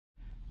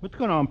What's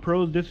going on,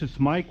 pros? This is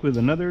Mike with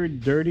another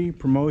Dirty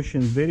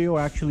Promotions video.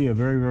 Actually a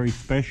very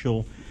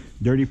special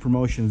Dirty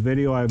Promotions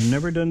video. I've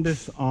never done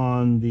this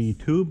on the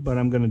tube, but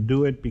I'm going to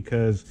do it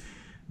because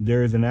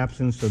there's an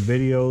absence of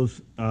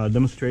videos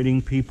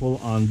demonstrating people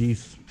on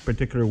these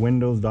particular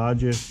windows,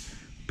 Dodges,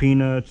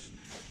 Peanuts,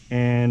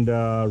 and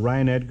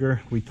Ryan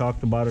Edgar. We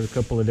talked about it a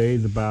couple of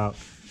days about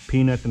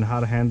Peanuts and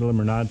how to handle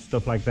them or not,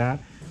 stuff like that.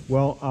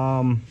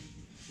 Well,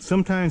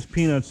 sometimes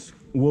Peanuts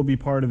will be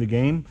part of the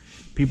game.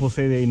 People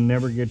say they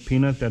never get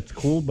Peanut. That's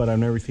cool, but I've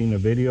never seen a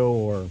video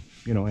or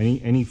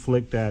any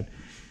flick that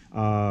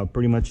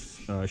pretty much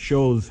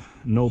shows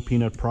no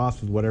Peanut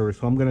process, whatever.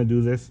 So I'm gonna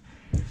do this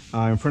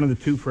in front of the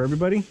tube for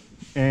everybody,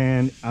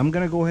 and I'm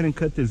gonna go ahead and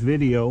cut this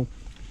video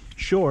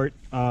short.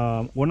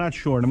 Well, not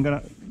short, I'm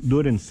gonna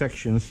do it in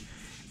sections,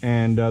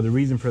 and the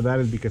reason for that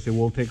is because it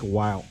will take a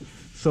while.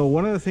 So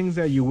one of the things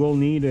that you will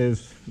need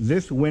is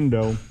this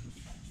window.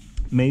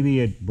 Maybe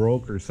it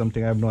broke or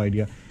something, I have no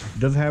idea. It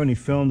doesn't have any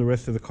film, the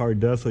rest of the car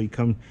does, so he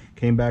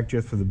came back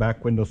just for the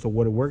back window. So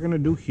what we're gonna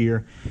do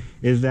here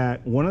is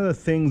that one of the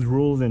things,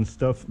 rules and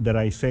stuff that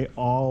I say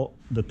all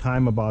the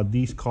time about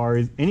these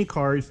cars, any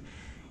cars,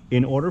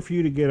 in order for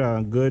you to get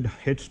a good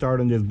head start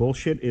on this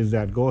bullshit, is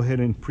that go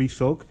ahead and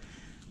pre-soak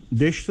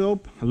dish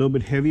soap, a little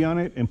bit heavy on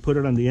it, and put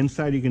it on the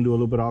inside. You can do a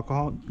little bit of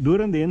alcohol. Do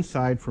it on the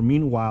inside for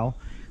meanwhile,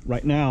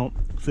 right now,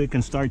 so it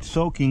can start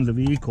soaking the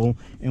vehicle,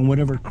 and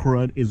whatever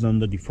crud is on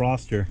the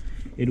defroster,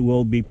 it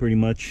will be pretty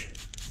much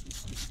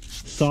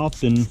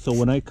softened. So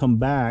when I come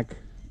back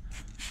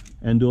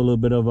and do a little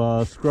bit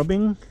of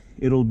scrubbing,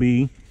 it'll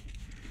be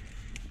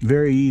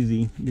very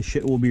easy. The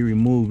shit will be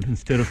removed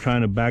instead of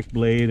trying to back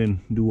blade and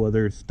do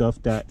other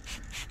stuff that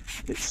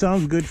it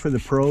sounds good for the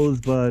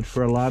pros, but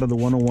for a lot of the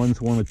 101s,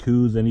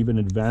 102s, and even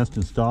advanced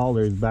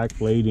installers, back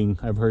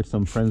blading, I've heard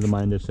some friends of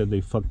mine that said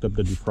they fucked up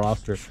the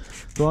defroster.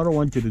 So I don't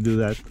want you to do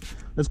that.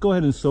 Let's go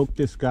ahead and soak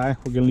this guy.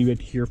 We're gonna leave it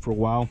here for a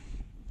while.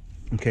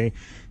 Okay,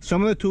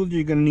 some of the tools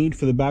you're gonna need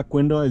for the back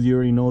window, as you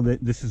already know,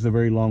 that this is a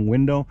very long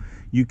window.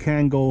 You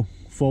can go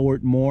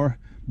forward more,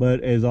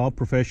 but as all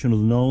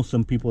professionals know,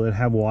 some people that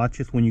have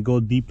watches, when you go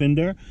deep in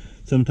there,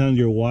 sometimes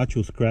your watch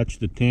will scratch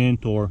the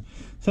tint or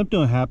something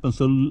will happen.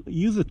 So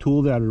use a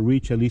tool that will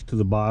reach at least to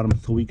the bottom.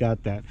 So we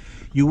got that.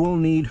 You will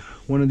need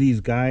one of these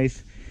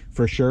guys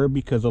for sure,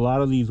 because a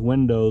lot of these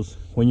windows,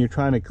 when you're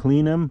trying to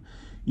clean them,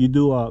 you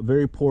do a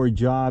very poor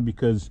job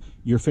because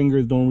your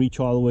fingers don't reach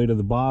all the way to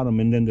the bottom,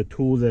 and then the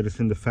tool that is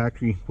in the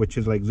factory, which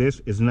is like this,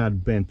 is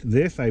not bent.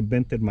 This, I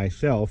bent it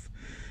myself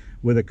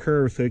with a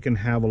curve so it can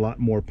have a lot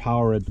more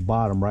power at the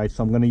bottom, right?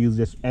 So I'm going to use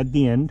this at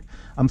the end,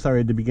 I'm sorry,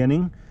 at the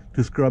beginning,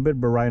 to scrub it,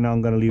 but right now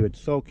I'm going to leave it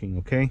soaking.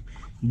 Okay,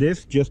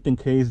 this just in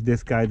case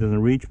this guy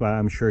doesn't reach, but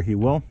I'm sure he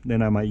will,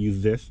 then I might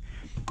use this.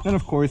 And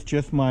of course,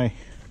 just my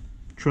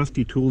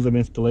trusty tools of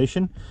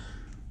installation,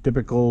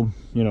 typical,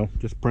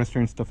 just presser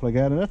and stuff like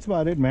that, and that's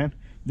about it, man.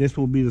 This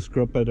will be the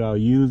scrub pad I'll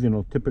use,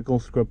 typical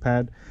scrub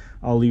pad.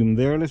 I'll leave them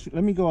there.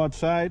 Let me go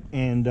outside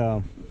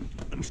and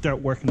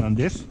start working on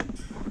this.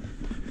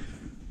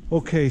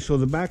 Okay, so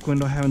the back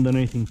window, I haven't done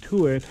anything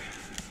to it,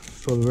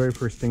 so the very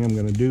first thing I'm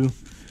going to do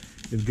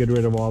is get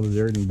rid of all the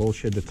dirt and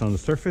bullshit that's on the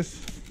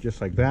surface, just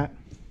like that.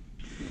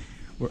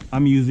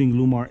 I'm using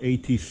Lumar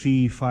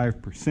ATC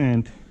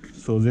 5%,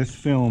 so this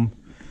film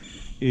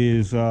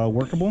is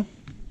workable.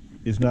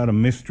 It's not a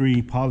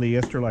mystery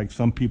polyester like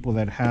some people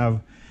that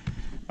have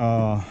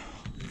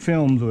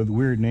films with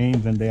weird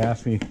names, and they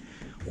ask me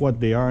what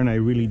they are, and I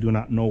really do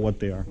not know what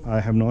they are. I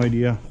have no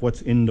idea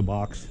what's in the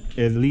box.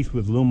 At least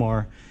with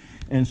Lumar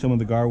and some of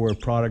the Garware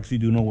products, you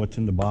do know what's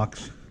in the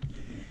box,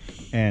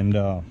 and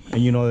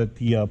you know that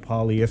the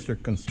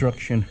polyester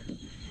construction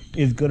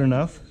is good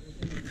enough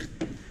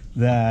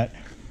that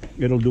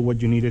it'll do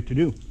what you need it to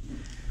do.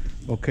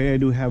 Okay, I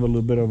do have a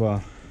little bit of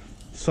a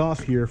sauce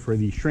here for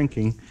the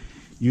shrinking.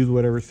 Use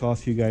whatever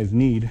sauce you guys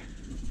need,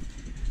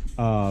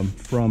 from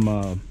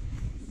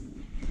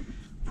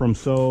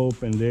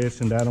soap and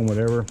this and that and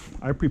whatever.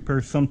 I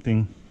prepare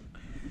something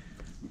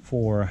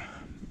for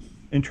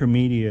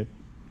intermediate,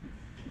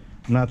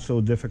 not so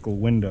difficult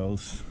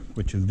windows,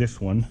 which is this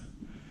one.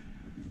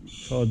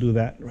 So I'll do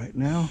that right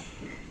now.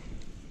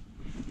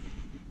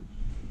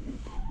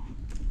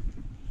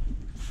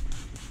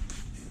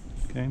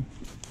 Okay.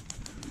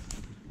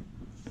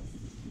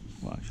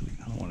 Well, actually,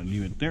 I don't want to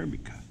leave it there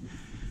because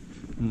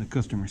when the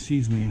customer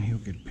sees me and he'll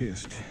get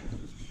pissed.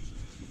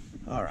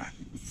 All right.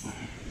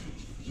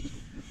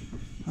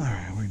 All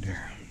right, we're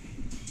there.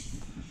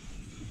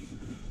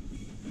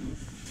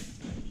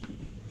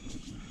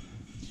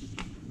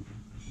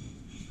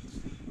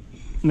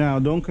 Now,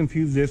 don't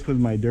confuse this with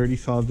my dirty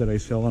sauce that I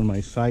sell on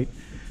my site.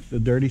 The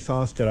dirty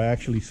sauce that I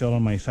actually sell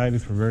on my site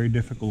is for very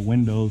difficult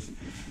windows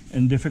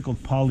and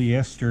difficult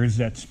polyesters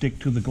that stick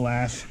to the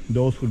glass.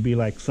 Those would be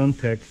like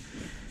Suntech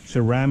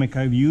ceramic.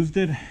 I've used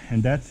it,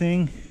 and that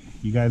thing,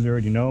 you guys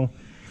already know,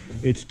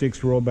 it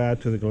sticks real bad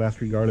to the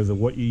glass regardless of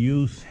what you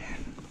use.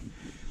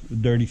 The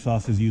dirty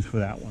sauce is used for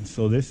that one.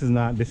 So this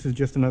is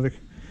just another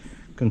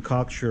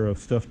concoction of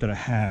stuff that I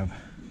have.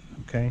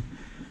 Okay,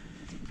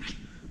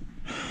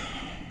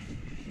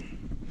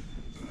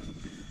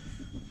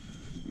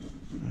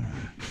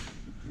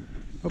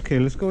 Okay,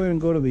 let's go ahead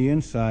and go to the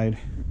inside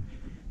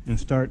and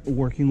start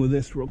working with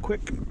this real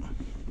quick.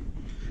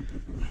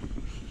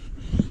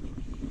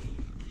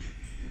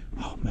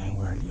 Oh man,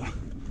 where did it go?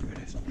 There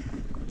it is.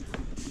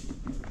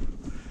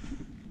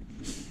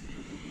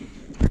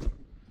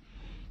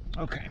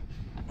 Okay.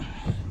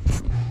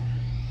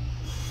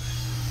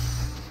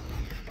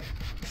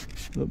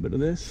 A little bit of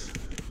this,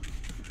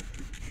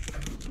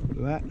 a little bit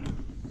of that.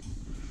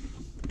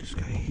 Put this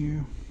guy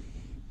here.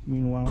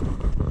 Meanwhile,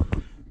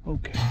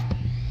 okay.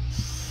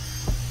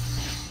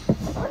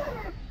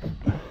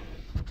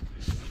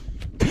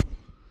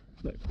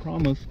 Like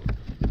promised,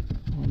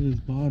 on this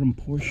bottom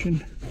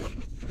portion.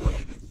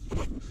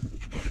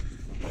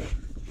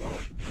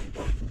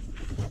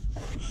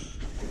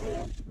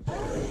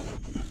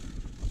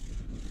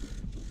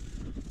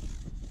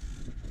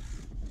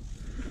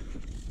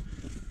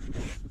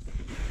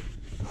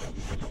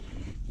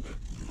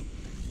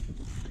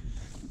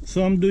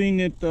 So I'm doing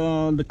it,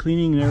 the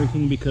cleaning and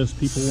everything, because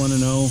people want to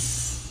know,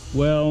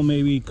 well,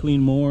 maybe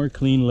clean more,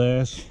 clean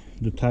less.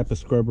 The type of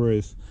scrubber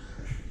is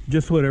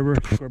just whatever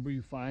scrubber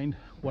you find.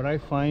 What I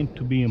find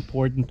to be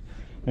important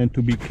and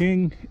to be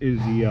king is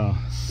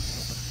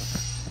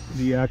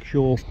the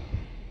actual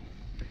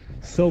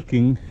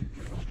soaking,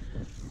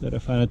 that I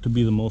find it to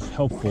be the most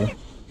helpful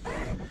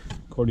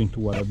according to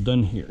what I've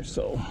done here.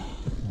 So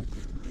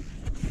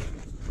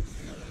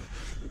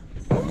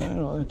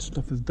all that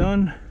stuff is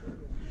done.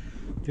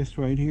 Just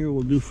right here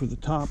we'll do for the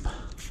top,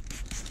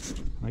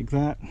 like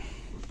that.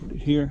 Put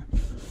it here.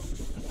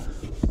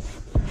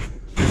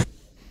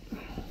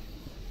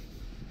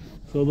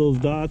 So those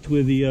dots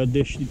with the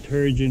dish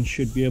detergent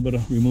should be able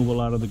to remove a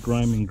lot of the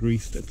grime and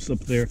grease that's up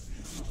there.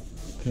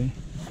 Okay.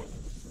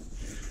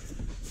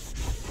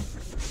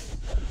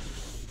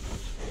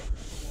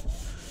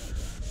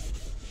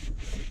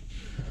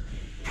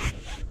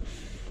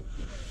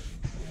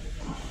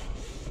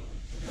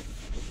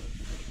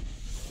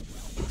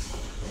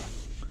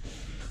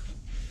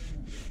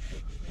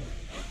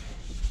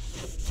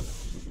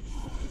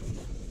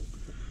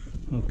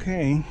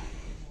 Okay.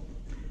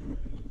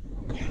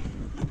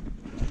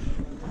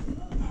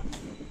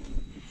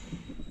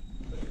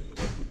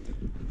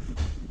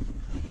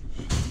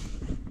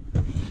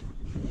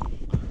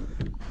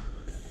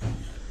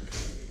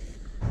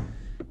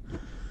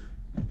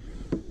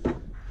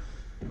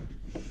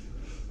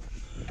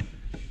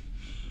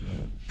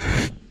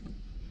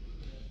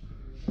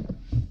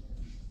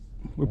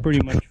 We're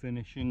pretty much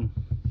finishing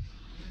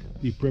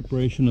the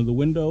preparation of the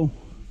window.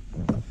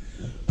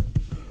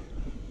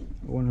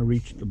 I want to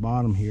reach the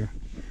bottom here,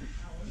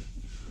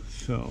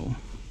 so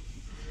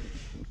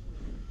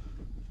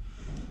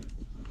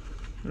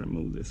I'm gonna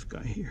move this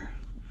guy here.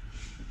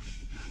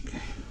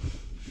 Okay,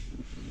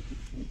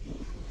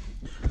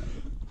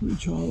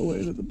 reach all the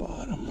way to the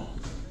bottom.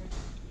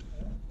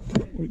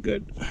 We're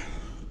good. Put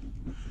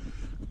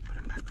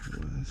it back where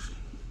it was.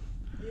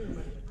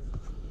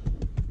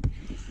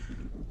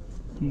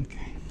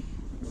 Okay.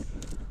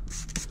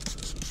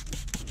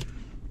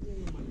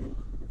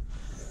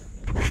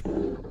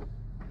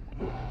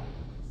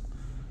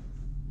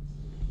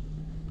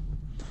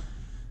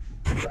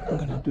 I'm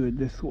gonna do it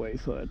this way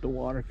so that the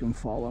water can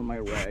fall on my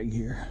rag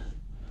here.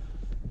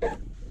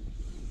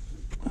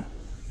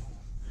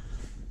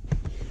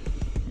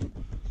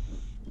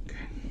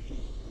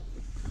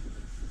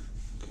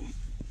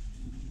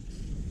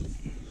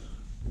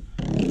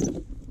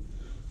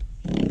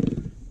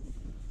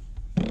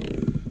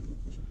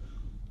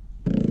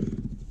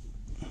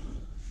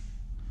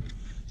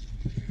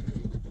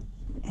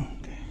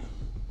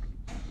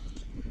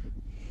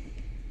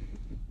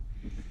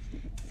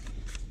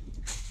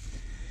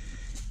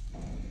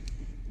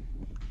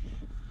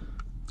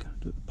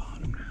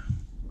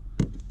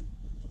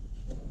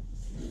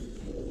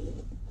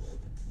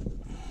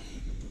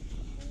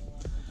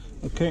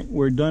 Okay,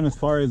 we're done as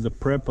far as the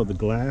prep of the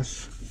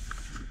glass.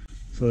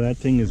 So that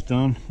thing is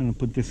done. I'm gonna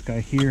put this guy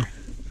here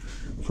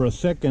for a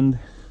second.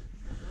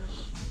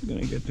 I'm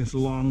gonna get this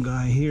long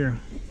guy here.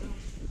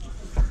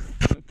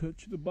 Gonna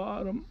touch the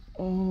bottom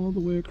all the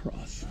way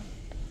across.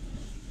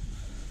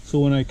 So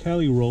when I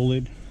cali roll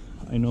it,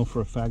 I know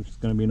for a fact there's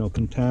gonna be no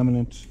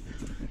contaminants.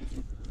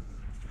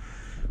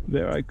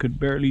 There, I could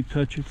barely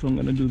touch it, so I'm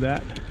gonna do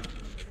that.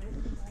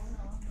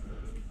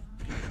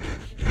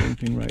 Same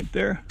thing right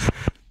there.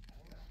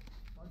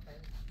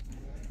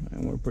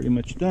 And we're pretty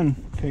much done.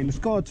 Okay, let's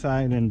go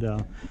outside and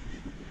that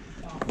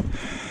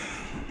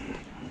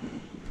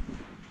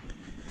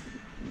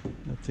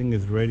thing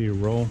is ready to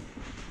roll.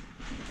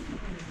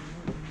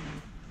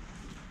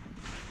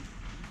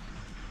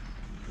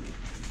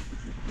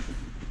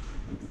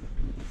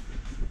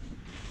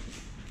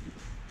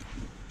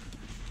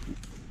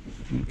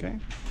 Okay.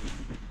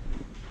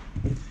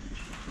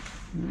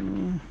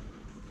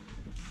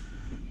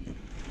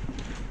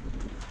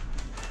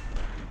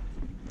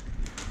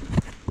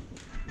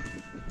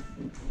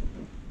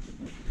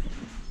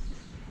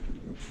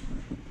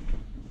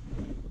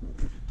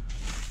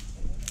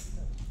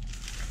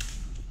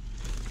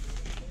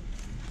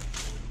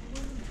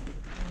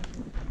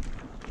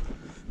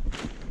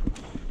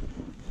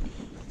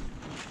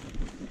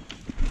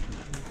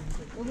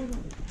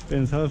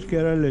 Pensabas que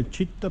era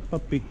lechita,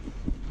 papi.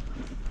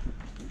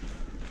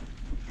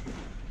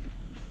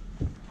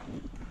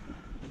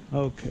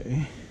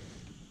 Okay.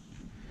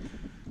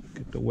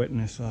 Get the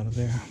wetness out of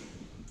there.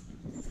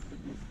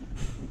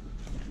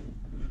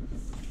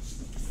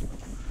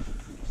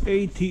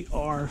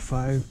 ATR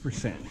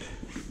 5%.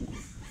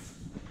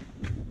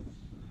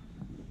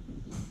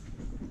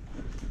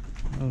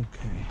 Okay.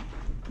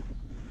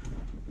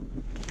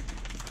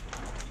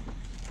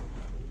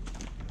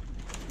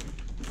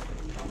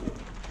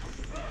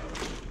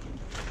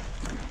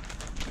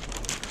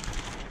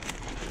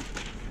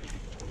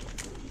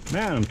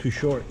 Man, I'm too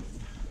short.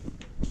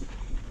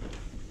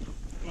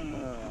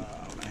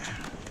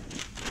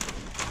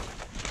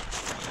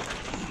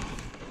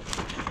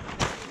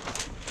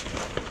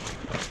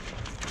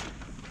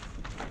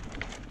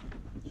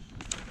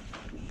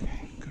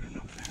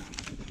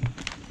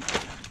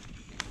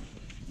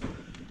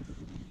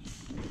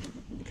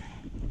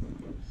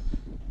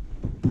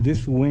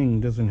 This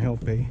wing doesn't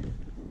help, eh?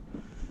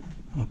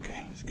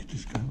 Okay, let's get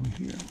this guy over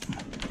here.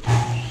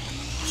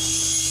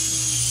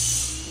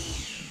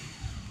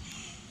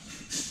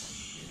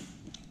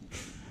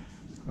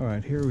 All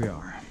right, here we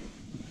are.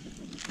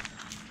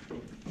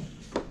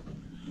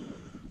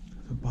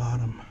 The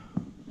bottom.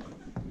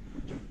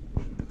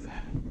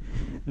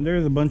 And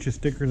there's a bunch of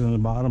stickers on the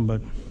bottom,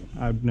 but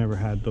I've never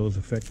had those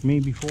affect me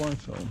before,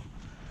 so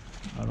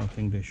I don't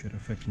think they should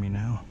affect me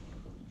now.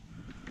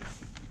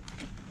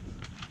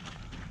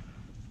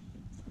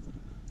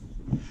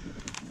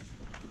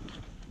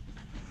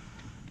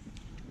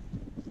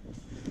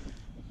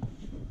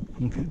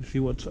 Okay, let's see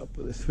what's up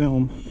with this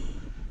film.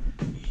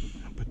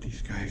 I'll put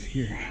these guys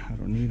here. I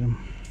don't need them.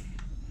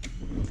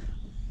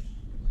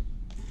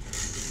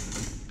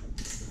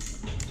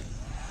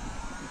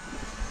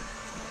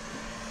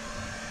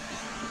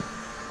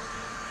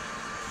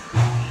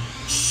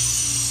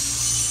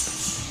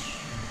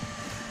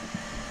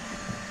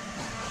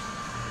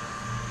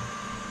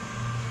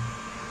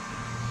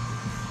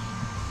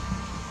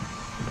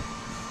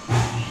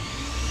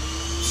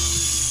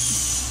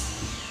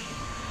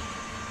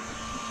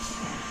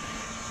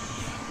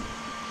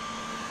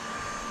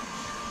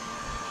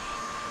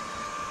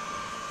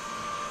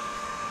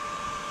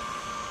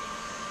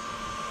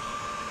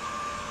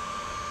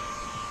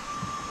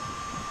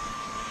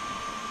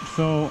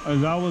 So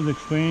as I was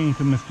explaining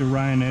to Mr.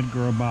 Ryan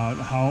Edgar about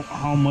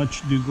how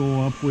much to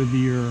go up with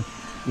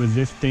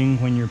this thing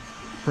when you're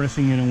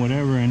pressing it and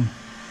whatever, and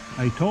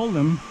I told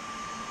him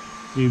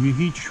if you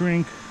heat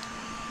shrink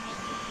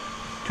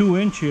 2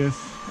 inches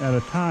at a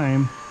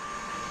time,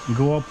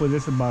 go up with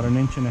this about 1.5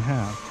 inches,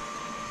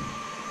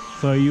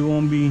 so you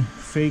won't be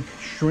fake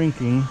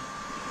shrinking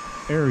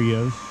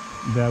areas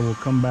that will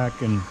come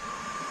back and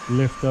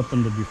lift up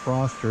in the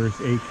defrosters,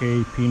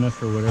 aka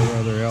peanuts or whatever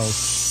other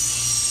else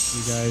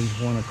you guys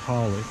want to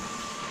call it.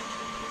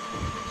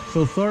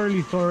 So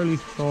thoroughly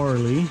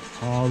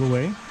all the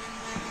way,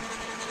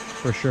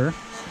 for sure.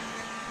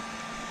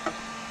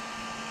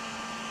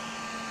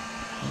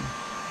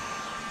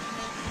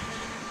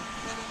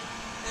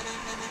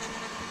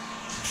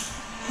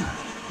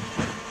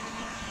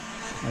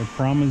 I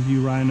promise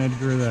you, Ryan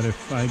Edgar, that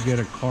if I get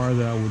a car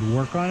that I would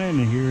work on it,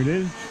 and here it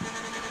is.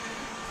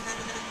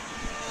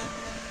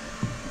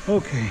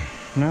 Okay,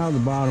 now the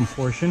bottom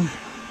portion.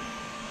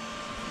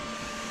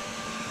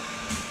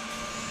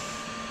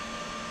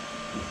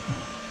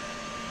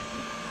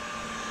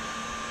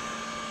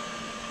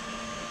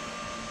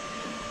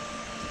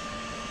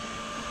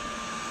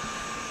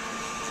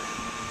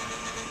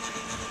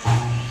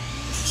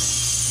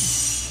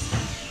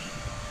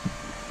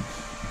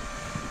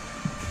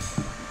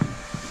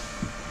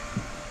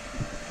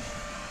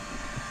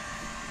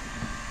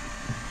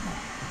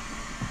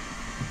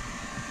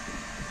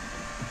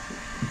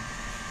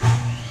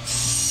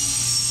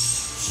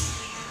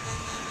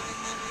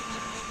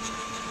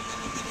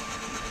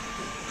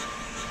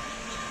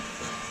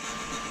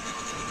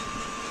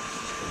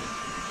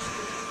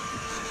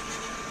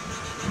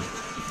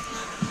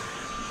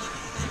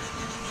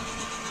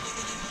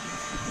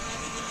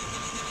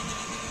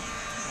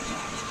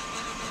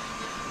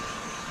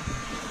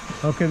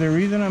 Okay, the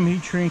reason I'm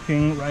heat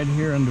shrinking right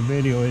here on the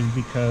video is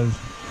because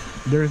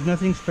there's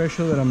nothing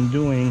special that I'm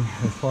doing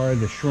as far as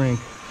the shrink.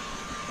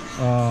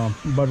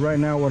 But right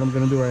now, what I'm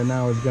going to do right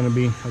now is going to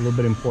be a little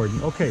bit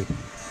important. Okay,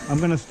 I'm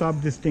going to stop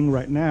this thing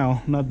right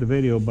now, not the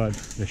video, but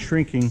the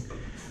shrinking.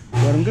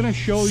 But I'm going to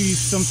show you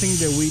something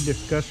that we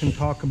discuss and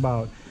talk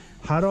about.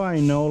 How do I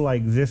know,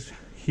 like, this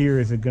here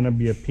is it going to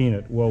be a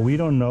peanut? Well, we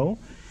don't know,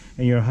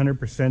 and you're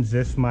 100%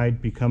 this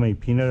might become a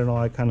peanut and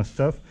all that kind of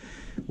stuff.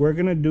 We're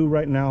gonna do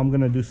right now, I'm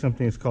gonna do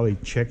something that's called a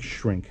check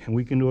shrink, and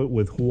we can do it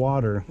with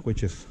water,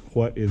 which is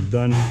what is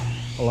done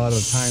a lot of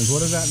the times. What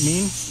does that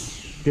mean?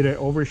 Did I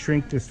over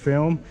shrink this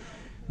film?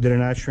 Did I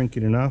not shrink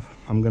it enough?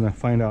 I'm gonna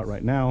find out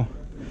right now.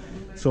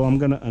 So I'm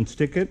gonna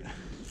unstick it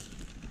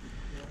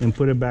and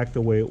put it back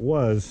the way it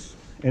was,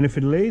 and if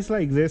it lays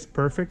like this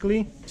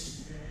perfectly,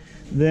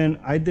 then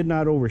I did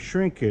not over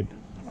shrink it.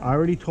 I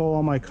already told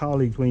all my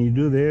colleagues, when you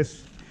do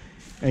this,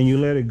 and you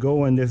let it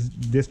go and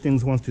this thing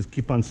wants to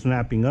keep on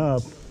snapping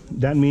up,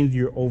 that means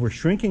you're over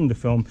shrinking the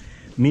film,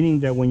 meaning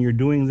that when you're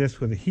doing this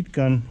with a heat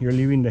gun, you're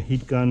leaving the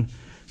heat gun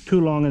too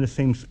long in the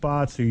same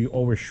spot, so you're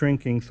over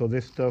shrinking, so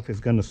this stuff is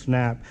gonna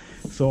snap.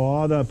 So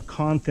all the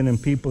content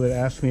and people that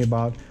ask me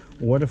about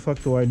what the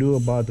fuck do I do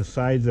about the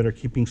sides that are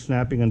keeping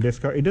snapping on this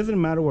car, it doesn't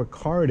matter what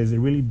car it is, it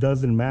really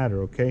doesn't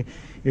matter, okay?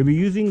 If you're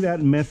using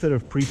that method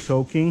of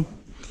pre-soaking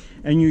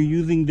and you're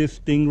using this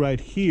thing right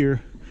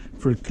here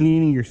for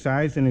cleaning your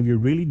sides, and if you're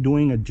really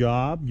doing a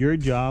job, your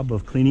job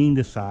of cleaning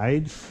the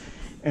sides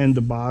and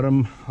the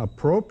bottom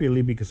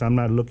appropriately, because I'm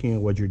not looking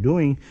at what you're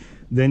doing,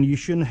 then you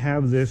shouldn't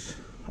have this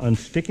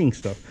unsticking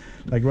stuff.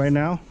 Like right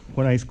now,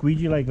 when I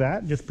squeegee like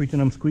that, just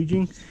pretend I'm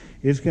squeegeeing,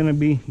 it's gonna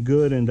be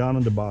good and down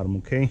on the bottom,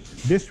 okay?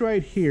 This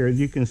right here, as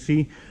you can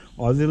see,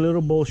 all the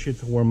little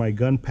bullshits where my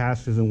gun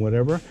passes and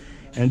whatever,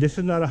 and this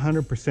is not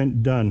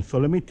 100% done. So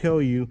let me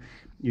tell you,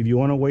 if you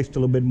want to waste a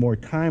little bit more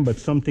time, but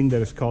something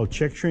that is called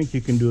check shrink,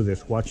 you can do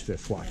this. Watch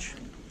this, watch.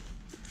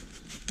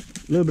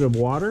 A little bit of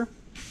water,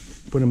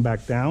 put them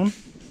back down,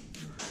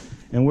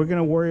 and we're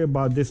gonna worry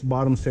about this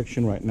bottom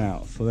section right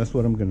now. So that's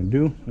what I'm gonna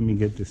do. Let me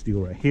get this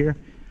deal right here.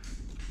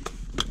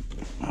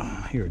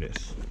 Here it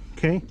is,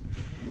 okay?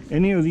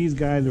 Any of these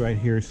guys right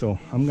here, so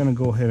I'm gonna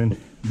go ahead and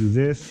do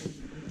this.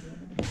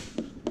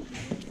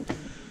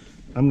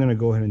 I'm gonna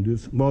go ahead and do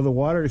this. Well, the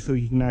water is so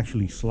you can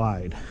actually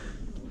slide.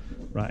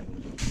 Right.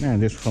 Man,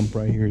 this hump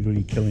right here is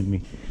really killing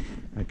me.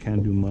 I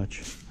can't do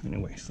much.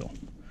 Anyway, so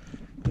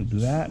I'll do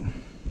that.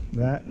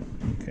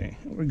 Okay,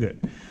 we're good.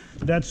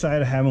 That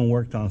side I haven't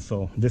worked on,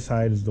 so this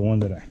side is the one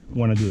that I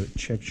want to do a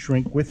check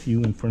shrink with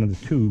you in front of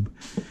the tube.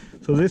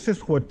 So this is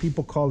what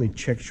people call a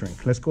check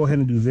shrink. Let's go ahead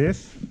and do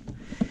this.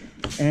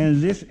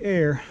 And this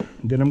air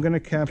that I'm going to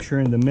capture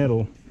in the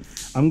middle,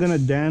 I'm going to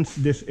dance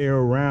this air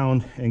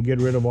around and get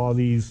rid of all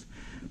these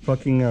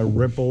fucking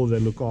ripples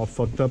that look all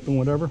fucked up and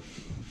whatever.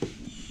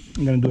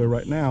 I'm going to do it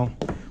right now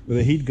with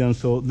a heat gun,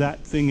 so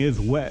that thing is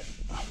wet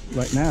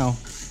right now.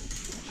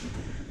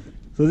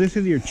 So this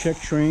is your check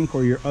shrink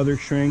or your other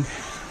shrink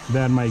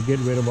that might get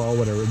rid of all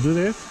whatever. Do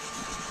this.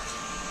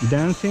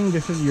 Dancing,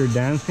 this is your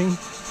dancing.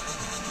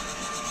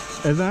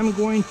 As I'm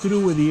going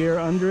through with the air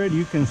under it,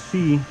 you can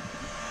see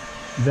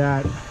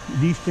that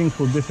these things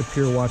will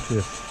disappear. Watch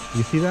this.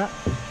 You see that?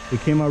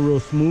 It came out real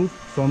smooth.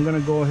 So I'm going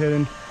to go ahead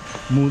and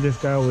move this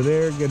guy over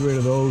there, get rid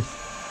of those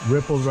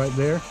ripples right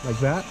there, like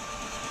that.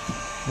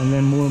 And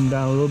then move them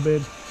down a little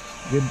bit,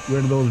 get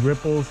rid of those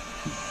ripples,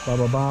 blah,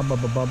 blah, blah, blah,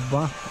 blah, blah,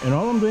 blah. And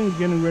all I'm doing is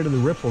getting rid of the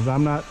ripples.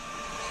 I'm not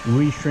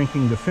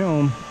re-shrinking the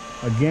film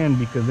again,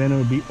 because then it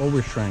would be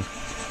over-shrank.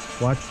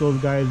 Watch those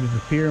guys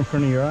disappear in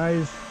front of your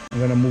eyes. I'm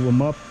going to move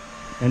them up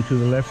and to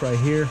the left right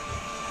here.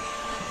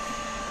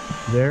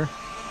 There.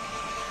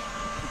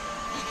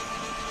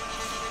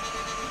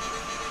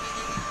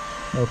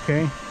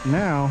 Okay,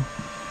 now,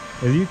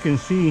 as you can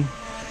see,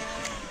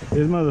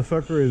 this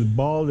motherfucker is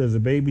bald as a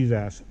baby's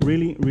ass.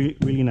 Really, really,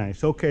 really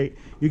nice. Okay,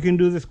 you can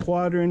do this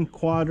quadrant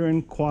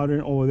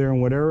over there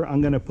and whatever.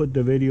 I'm gonna put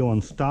the video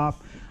on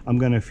stop. I'm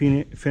gonna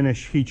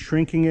finish heat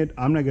shrinking it.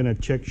 I'm not gonna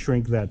check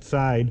shrink that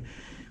side.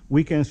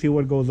 We can see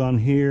what goes on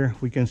here.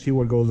 We can see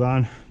what goes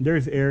on.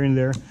 There's air in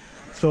there.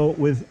 So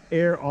with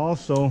air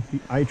also,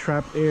 I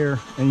trap air,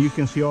 and you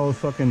can see all the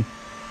fucking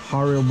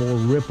horrible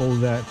ripples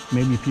that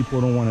maybe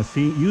people don't want to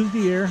see. Use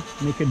the air,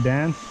 make it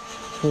dance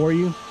for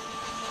you,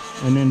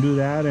 and then do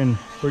that, and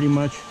pretty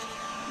much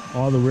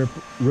all the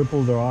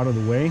ripples are out of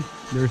the way.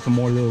 There's some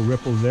more little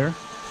ripples there.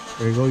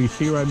 There you go. You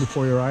see right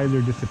before your eyes,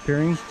 they're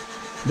disappearing.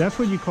 That's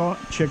what you call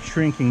check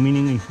shrinking,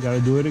 meaning you got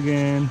to do it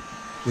again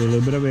with a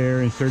little bit of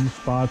air in certain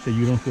spots that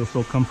you don't feel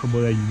so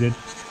comfortable that you did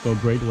so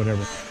great,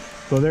 whatever.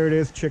 So there it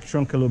is, check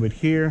shrunk a little bit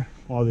here,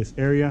 all this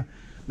area.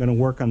 I'm gonna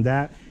work on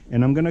that,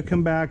 and I'm gonna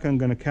come back, I'm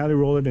gonna cali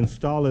roll it,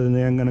 install it, and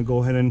then I'm gonna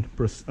go ahead and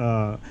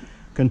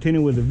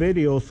continue with the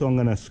video. So I'm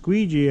gonna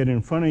squeegee it in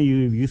front of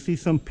you. If you see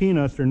some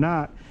peanuts or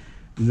not,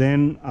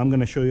 then I'm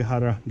gonna show you how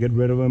to get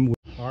rid of them.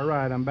 All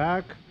right, I'm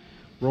back,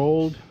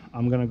 rolled.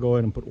 I'm gonna go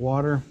ahead and put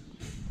water,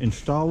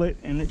 install it,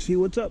 and let's see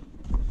what's up.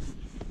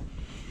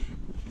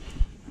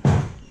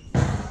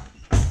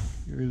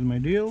 Here's my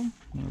deal.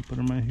 I'm gonna put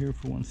them right here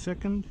for 1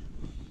 second.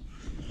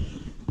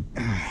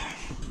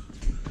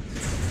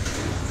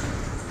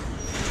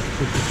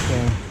 Put this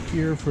guy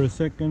here for a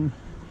second.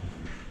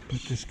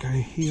 Put this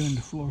guy here on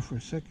the floor for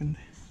a second.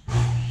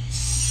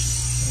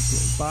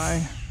 That's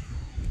by.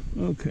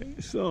 Okay,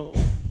 so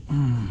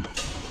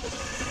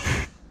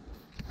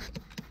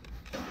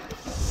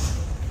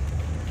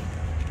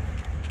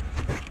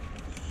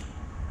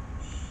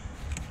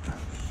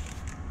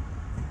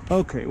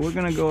okay, we're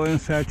gonna go and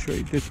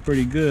saturate this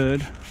pretty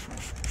good.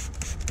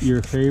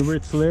 Your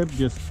favorite slip,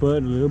 just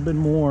put a little bit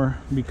more,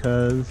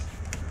 because,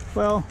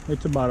 well,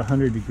 it's about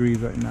 100 degrees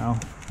right now,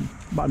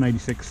 about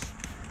 96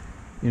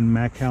 in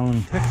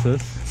McAllen,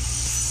 Texas.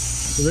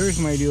 So there's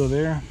my deal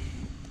there.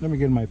 Let me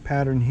get my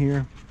pattern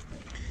here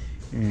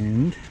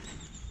and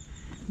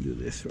do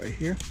this right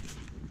here.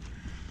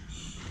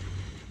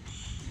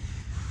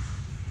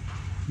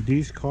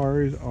 These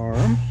cars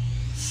are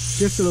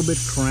just a little bit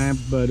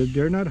cramped, but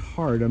they're not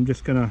hard. I'm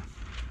just gonna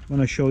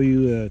want to show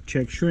you the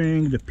check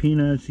shrink, the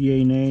peanuts,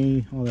 yay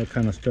nay, all that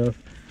kind of stuff.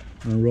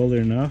 I'm gonna roll it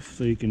enough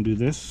so you can do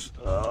this.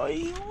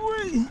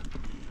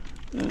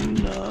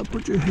 And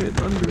put your head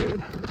under it.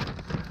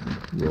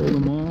 Roll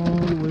them all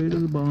the way to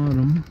the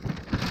bottom.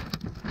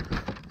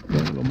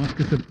 Bueno, lo más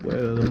que se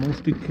pueda, the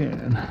most you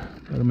can.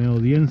 Para mi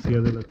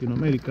audiencia de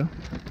Latinoamérica.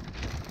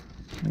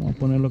 Vamos a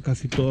ponerlo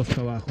casi todo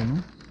hasta abajo,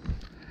 ¿no?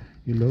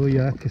 Y luego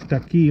ya que está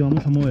aquí,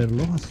 vamos a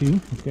moverlo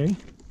así, ok.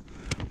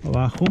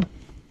 Abajo.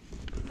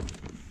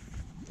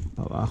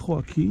 Abajo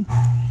aquí.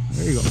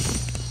 There you go.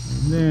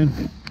 And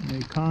then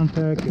make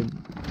contact and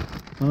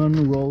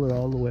unroll it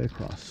all the way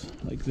across,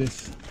 like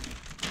this.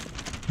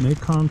 Make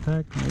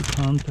contact, make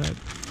contact,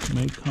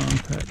 make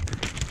contact.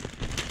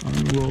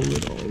 Unroll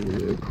it all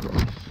the way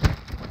across.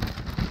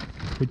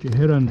 Put your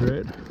head under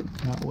it.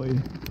 That way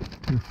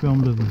your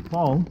film doesn't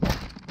fall.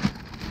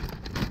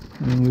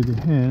 And with your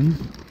hands,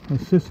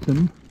 assist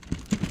him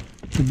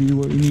to be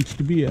where he needs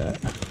to be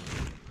at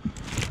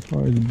as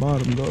far as the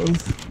bottom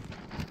goes.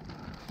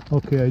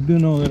 Okay, I do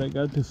know that I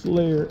got this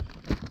layer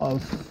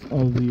of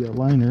the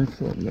liner,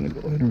 so I'm gonna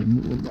go ahead and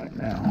remove it right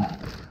now.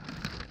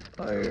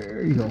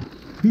 There you go.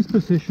 He's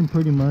positioned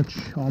pretty much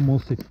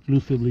almost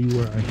exclusively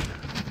where I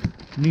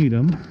need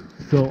them,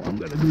 so I'm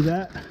gonna do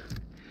that.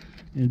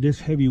 And this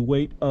heavy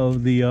weight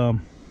of the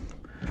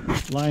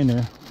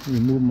liner,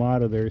 remove them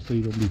out of there so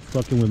you don't be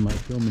fucking with my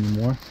film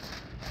anymore,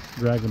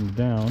 drag them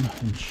down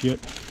and shit.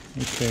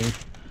 Okay.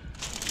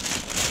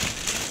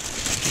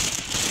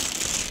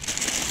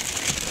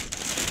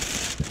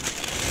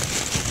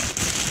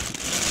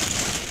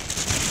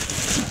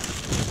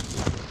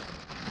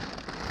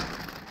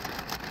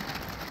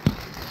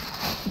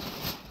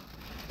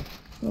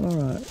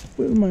 Alright,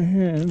 with my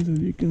hands, as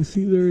you can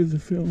see, there is a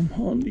film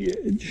on the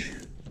edge.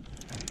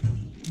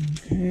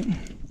 Okay.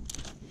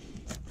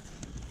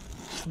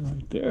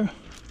 Right there.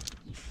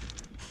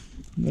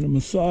 I'm going to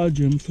massage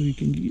him so you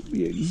can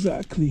be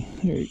exactly,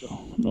 there you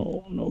go.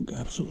 No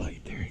gaps of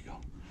light. There you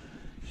go.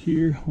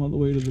 Here, all the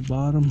way to the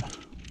bottom.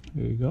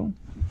 There you go.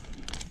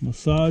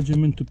 Massage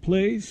him into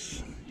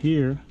place.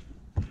 Here,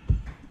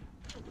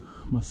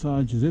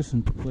 massage this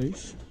into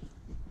place.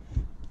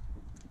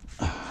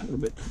 A little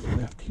bit to the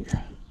left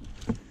here.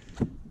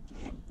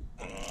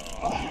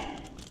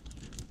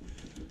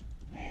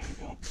 There you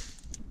go.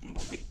 Un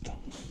poquito.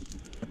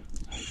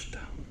 Ahí está.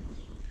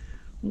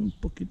 Un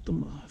poquito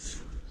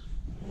más.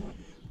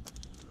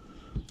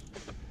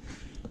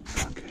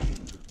 Okay.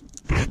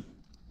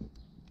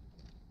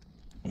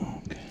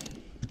 Okay.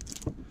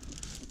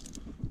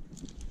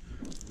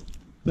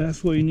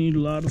 That's why you need a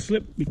lot of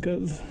slip,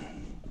 because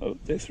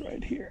of this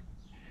right here.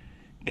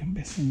 Que en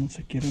vez no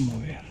se quiere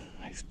mover.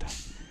 Ahí está.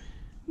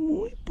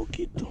 Muy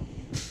poquito.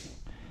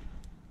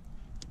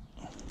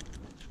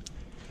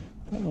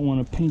 I don't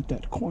want to paint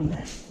that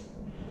corner.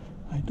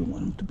 I do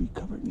want them to be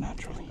covered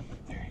naturally.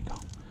 There you go.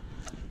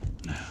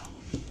 Now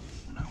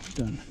we're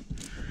done.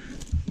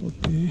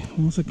 Ok,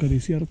 vamos a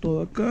acariciar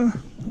todo acá.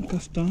 Acá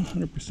está,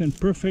 100%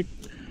 perfect.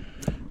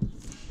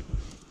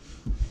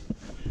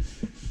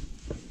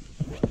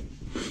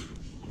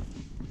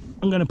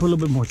 I'm gonna put a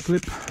little bit more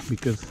slip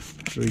because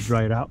it's already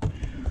dried out.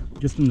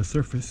 Just on the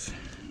surface.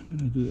 I'm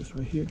gonna do this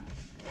right here.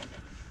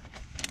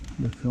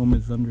 The film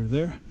is under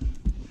there.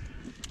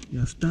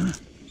 Ya está.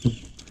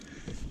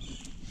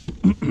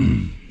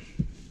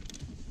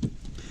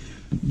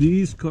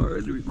 These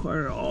cards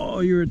require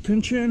all your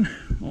attention,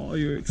 all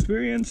your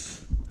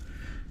experience,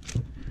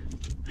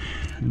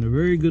 and a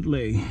very good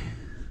lay.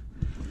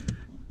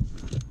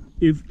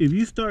 If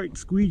you start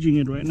squeegeeing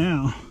it right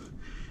now,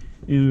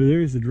 and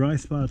there's a dry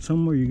spot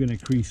somewhere, you're gonna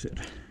crease it.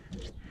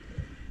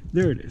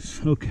 There it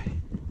is.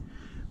 Okay,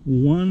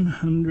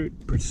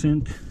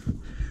 100%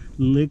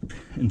 licked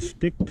and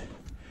sticked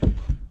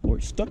or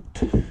stuck,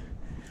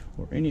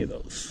 or any of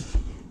those.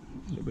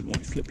 A little bit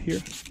more slip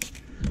here.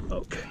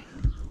 Okay.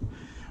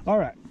 All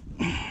right.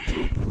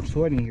 I'm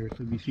sweating here,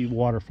 so you see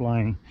water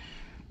flying.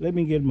 Let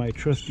me get my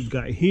trusty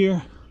guy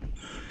here.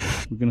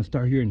 We're gonna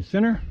start here in the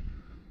center,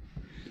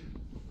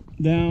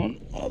 down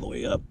all the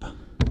way up,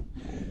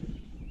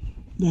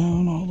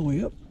 down all the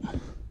way up.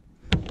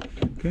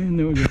 Okay, and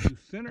then we're gonna do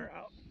center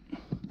out.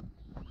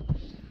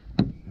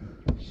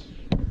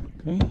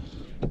 Okay.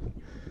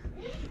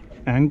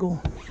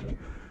 Angle,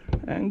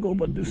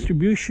 but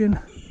distribution.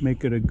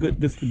 Make it a good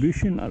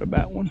distribution, not a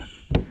bad one.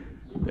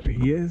 There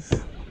he is.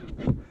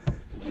 There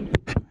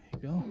you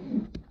go.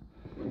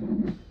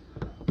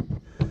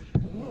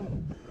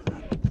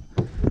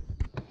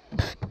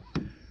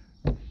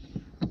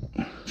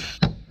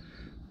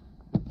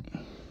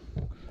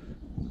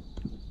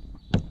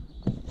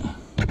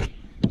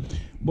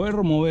 Voy a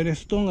remover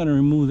esto. I'm going to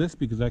remove this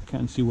because I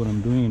can't see what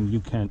I'm doing and you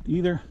can't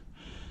either.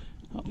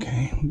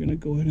 Okay, I'm going to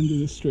go ahead and do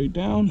this straight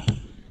down.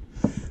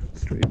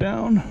 Straight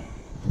down.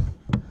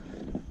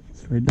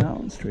 Straight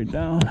down, straight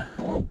down.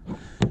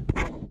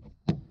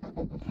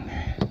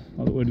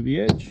 All the way to the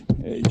edge,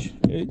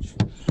 edge.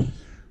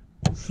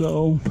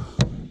 So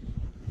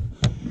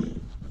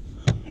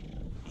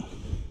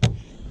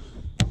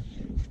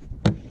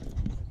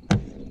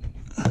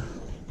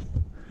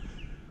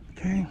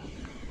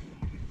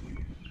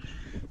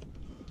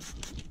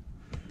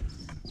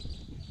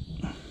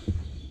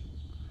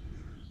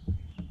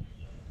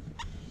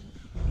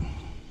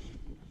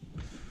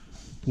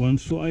One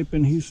swipe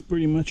and he's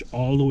pretty much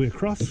all the way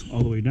across,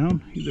 all the way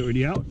down. He's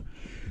already out.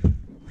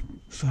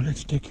 So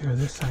let's take care of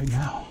this side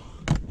now.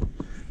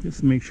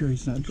 Just make sure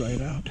he's not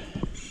dried out.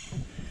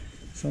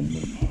 So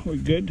we're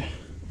good.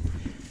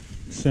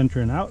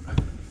 Centering out.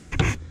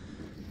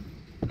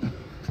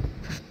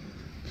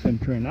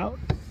 Centering out.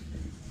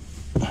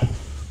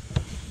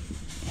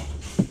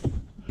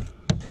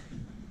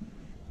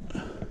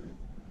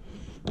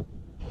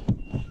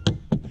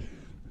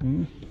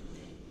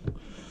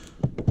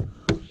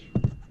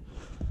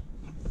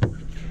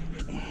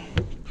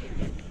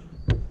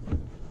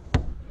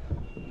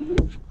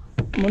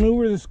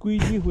 Maneuver the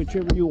squeegee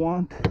whichever you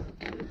want.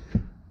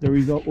 The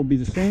result will be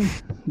the same.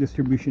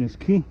 Distribution is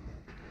key.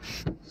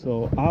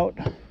 So out,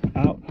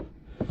 out,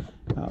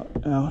 out,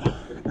 out,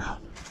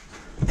 out.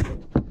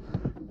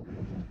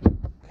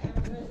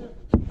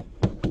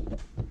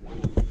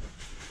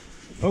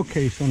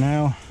 Okay, so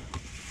now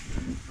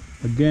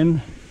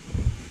again,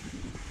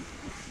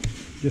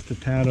 just a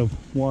tad of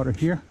water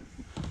here,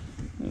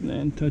 and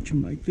then touch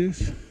them like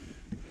this.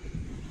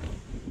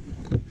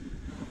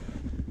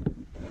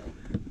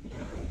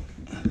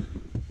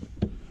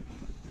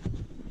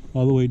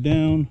 All the way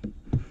down,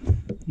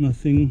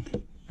 nothing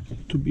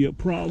to be a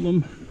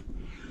problem,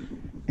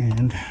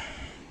 and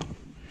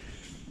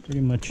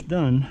pretty much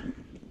done.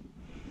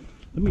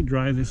 Let me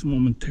dry this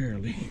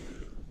momentarily.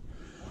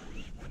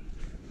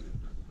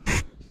 Okay,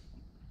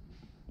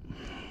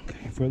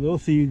 for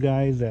those of you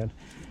guys that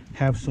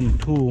have some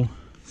tool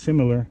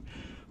similar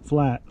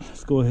flat,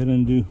 let's go ahead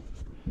and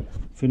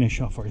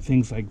finish off our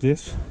things like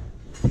this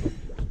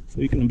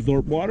so you can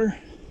absorb water.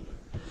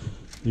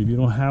 If you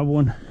don't have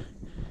one,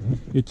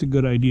 it's a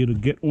good idea to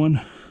get one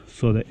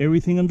so that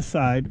everything on the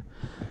side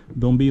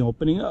don't be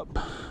opening up.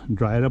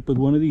 Dry it up with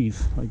one of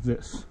these like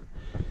this,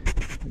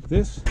 like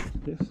this,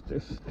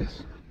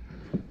 this.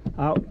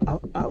 Out,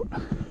 out, out,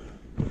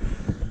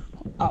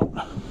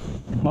 out,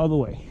 all the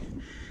way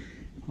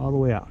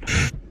out.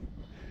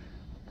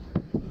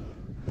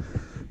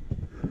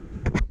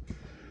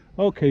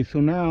 Okay, so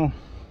now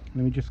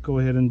let me just go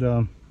ahead and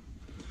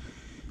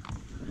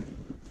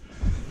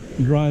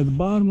dry the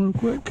bottom real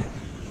quick.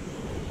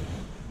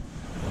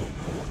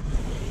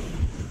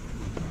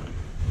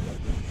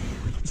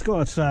 Let's go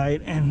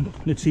outside and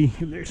let's see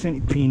if there's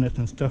any peanuts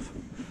and stuff.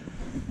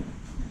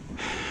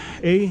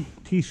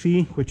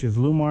 ATC, which is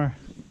Lumar,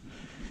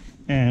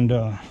 and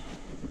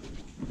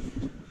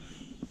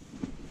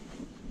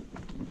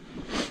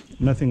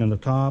nothing on the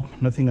top,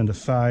 nothing on the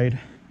side.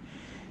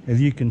 As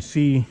you can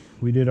see,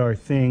 we did our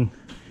thing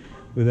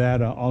with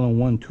that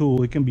all-in-one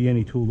tool. It can be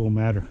any tool, don't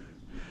matter.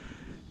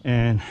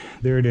 And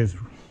there it is,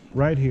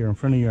 right here in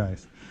front of your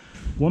eyes.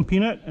 One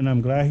peanut, and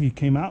I'm glad he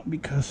came out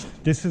because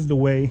this is the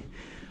way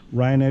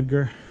Ryan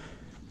Edgar,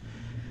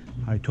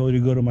 I told you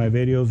to go to my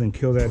videos and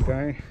kill that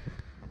guy.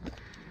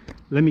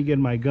 Let me get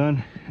my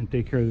gun and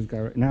take care of this guy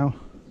right now.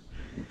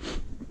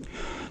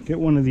 Get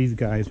one of these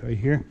guys right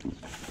here.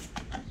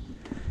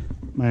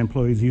 My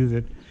employees use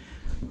it.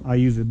 I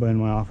use it in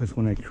my office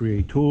when I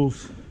create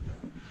tools.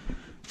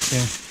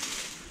 Okay,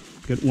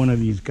 get one of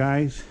these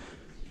guys.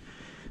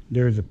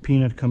 There's a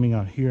peanut coming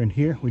out here and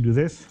here. We do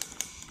this.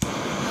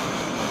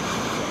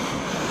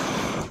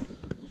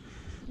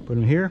 Put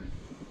him here.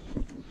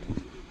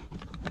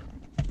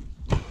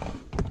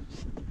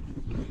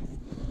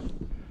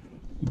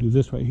 We do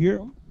this right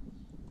here.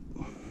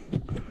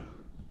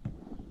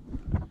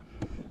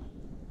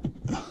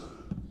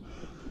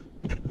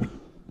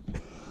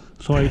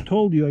 So I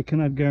told you I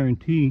cannot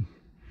guarantee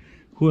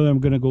whether I'm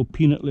going to go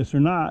peanutless or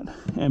not,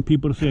 and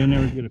people say I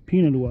never get a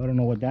peanut. Well, I don't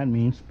know what that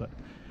means, but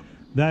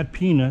that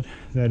peanut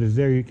that is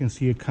there, you can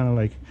see it kind of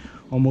like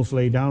almost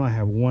laid down. I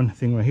have one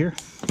thing right here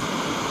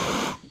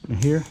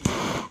and here.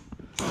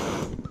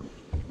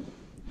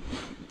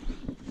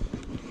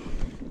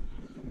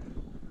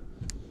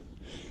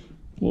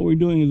 What we're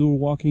doing is we're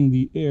walking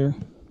the air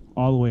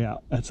all the way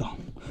out, that's all.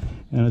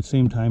 And at the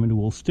same time it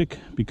will stick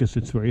because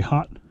it's very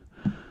hot,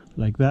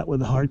 like that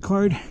with a hard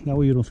card. That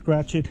way you don't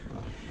scratch it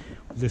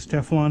with this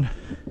Teflon.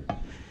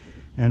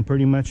 And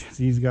pretty much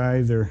these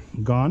guys are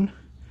gone.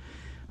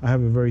 I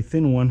have a very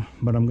thin one,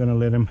 but I'm gonna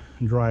let them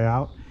dry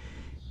out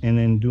and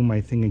then do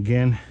my thing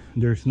again.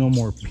 There's no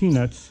more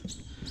peanuts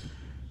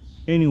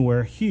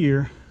anywhere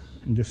here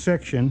in this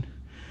section.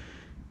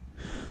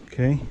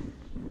 Okay.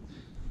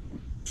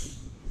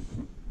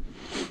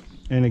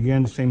 And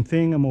again, the same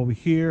thing. I'm over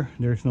here.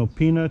 There's no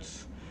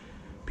peanuts.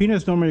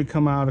 Peanuts normally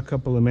come out a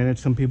couple of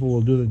minutes. Some people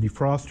will do the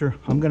defroster.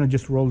 I'm gonna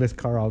just roll this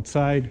car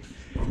outside.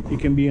 It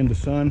can be in the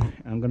sun.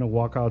 I'm gonna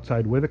walk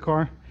outside with the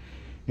car.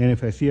 And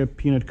if I see a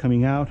peanut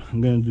coming out,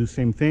 I'm gonna do the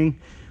same thing.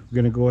 We're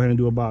gonna go ahead and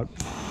do about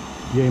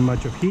yay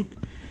much of heat.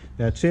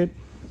 That's it.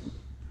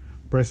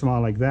 Press them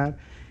out like that.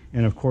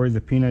 And of course,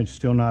 the peanut is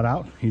still not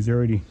out. He's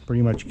already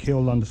pretty much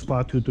killed on the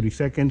spot, 2-3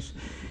 seconds.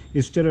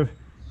 Instead of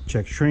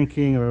check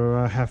shrinking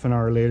or half an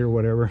hour later,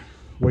 whatever,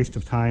 waste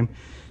of time.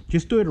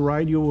 Just do it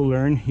right. You will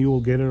learn. You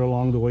will get it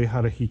along the way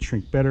how to heat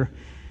shrink better.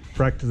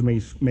 Practice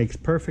makes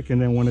perfect.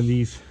 And then one of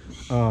these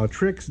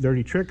tricks,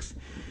 dirty tricks,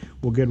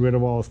 We'll get rid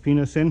of all his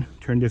peanuts in,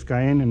 turn this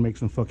guy in, and make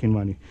some fucking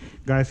money.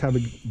 Guys, have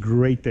a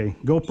great day.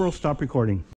 GoPro, stop recording.